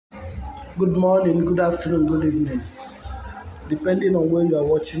Good morning, good afternoon, good evening, depending on where you are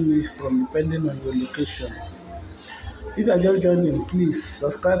watching me from, depending on your location. If you are just joining, please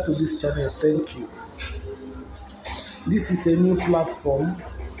subscribe to this channel. Thank you. This is a new platform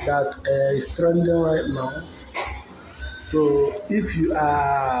that is trending right now. So if you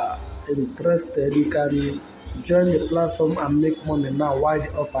are interested, you can join the platform and make money now while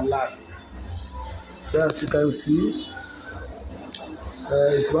the offer lasts. So as you can see,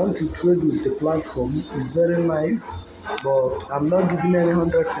 if you want to trade with the platform, it's very nice, but I'm not giving any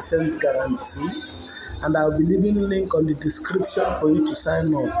 100% guarantee. And I'll be leaving a link on the description for you to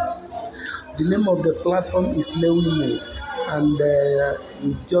sign up. The name of the platform is Lewimo, and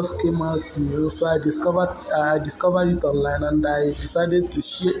it just came out new. So I discovered it online, and I decided to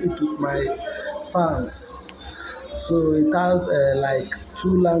share it with my fans. So it has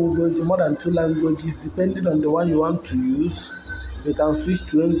more than two languages, depending on the one you want to use. You can switch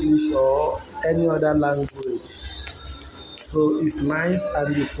to English or any other language. So it's nice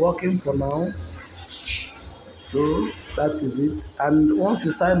and it's working for now. So that is it. And once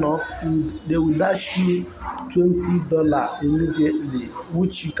you sign up, they will dash you $20 immediately,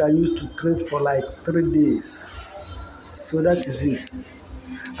 which you can use to trade for like 3 days. So that is it.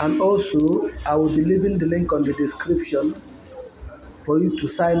 And also, I will be leaving the link on the description for you to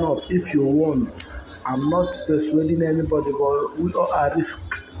sign up if you want. I'm not persuading anybody, but we all are risk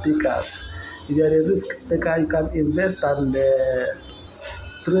takers. If you are a risk taker, you can invest and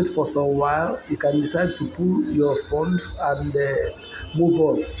trade for some while. You can decide to pull your funds and move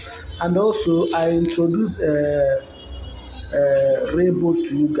on. And also, I introduced Raysbot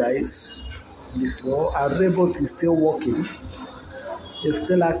to you guys before, and Raysbot is still working. It's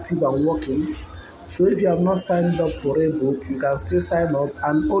still active and working. So if you have not signed up for Raysbot, you can still sign up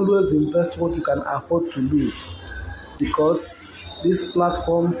and always invest what you can afford to lose, because these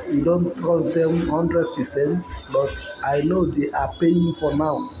platforms, you don't trust them 100%, but I know they are paying for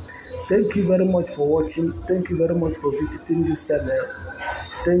now. Thank you very much for watching. Thank you very much for visiting this channel.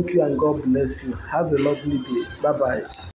 Thank you and God bless you. Have a lovely day. Bye bye.